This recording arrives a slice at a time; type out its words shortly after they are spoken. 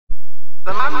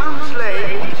The man from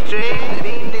Slade is train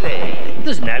being delayed.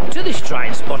 There's no to this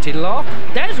train spotted lark.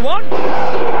 There's one.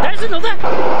 There's another.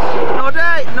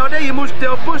 Noddy, you must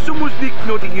help us. Someone's nicked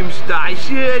Nottingham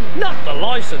Station. Not the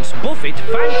licensed buffet,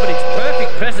 famed for its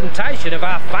perfect presentation of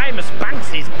our famous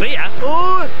Banksy's beer.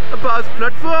 Oh, about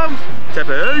platforms. Step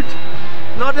out.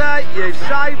 Noddy, you've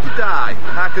saved the day.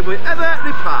 How can we ever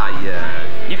repay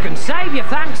you? You can save your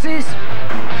thankses.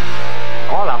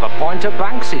 I'll have a pint of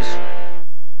Banksy's.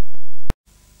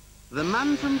 The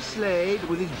man from Slade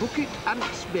with his bucket and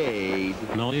spade.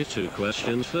 Noddy, 2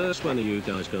 questions. First, when are you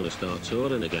guys going to start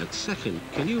touring again? Second,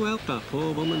 can you help that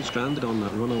poor woman stranded on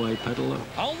that runaway peddler?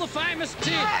 Hold the famous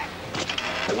tin.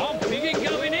 I'm big and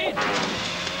going in.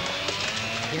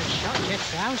 You've shot your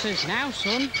trousers now,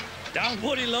 son. Don't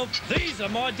worry, love. These are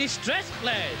my distress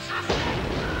flares.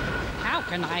 How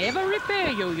can I ever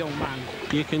repair you, young man?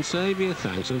 You can save your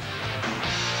thanks of...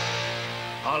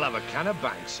 I'll have a can of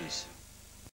Banksy's.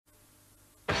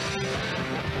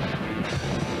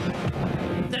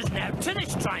 There's no to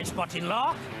this train spotting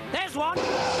lark. There's one.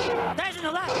 There's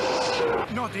another.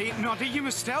 Noddy, you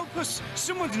must help us.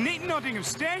 Someone's nicked Nottingham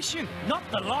Station. Not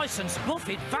the licensed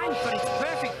buffet, famed for its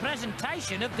perfect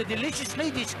presentation of the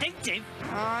deliciously distinctive.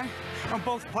 Aye, on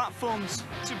both platforms,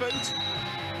 to boot.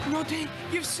 Noddy,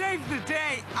 you've saved the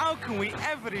day. How can we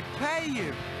ever repay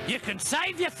you? You can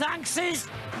save your thankses.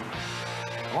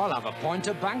 I'll have a pint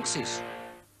of Banksy's.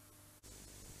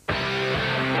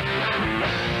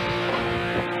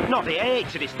 Noddy, I hate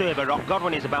to disturb a rock god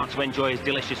when he's about to enjoy his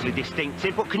deliciously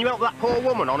distinctive, but can you help that poor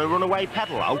woman on a runaway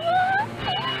pedalo?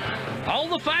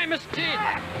 Hold the famous tin.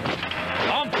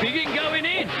 I'm big and going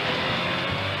in.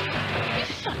 You've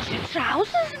shot your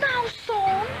trousers now,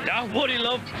 son. Don't worry,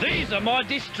 love. These are my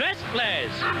distress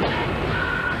flares.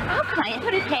 How can I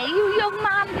ever repay you, young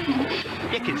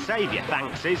man? You can save your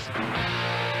thankses.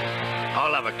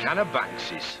 I'll have a can of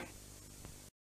Banksy's.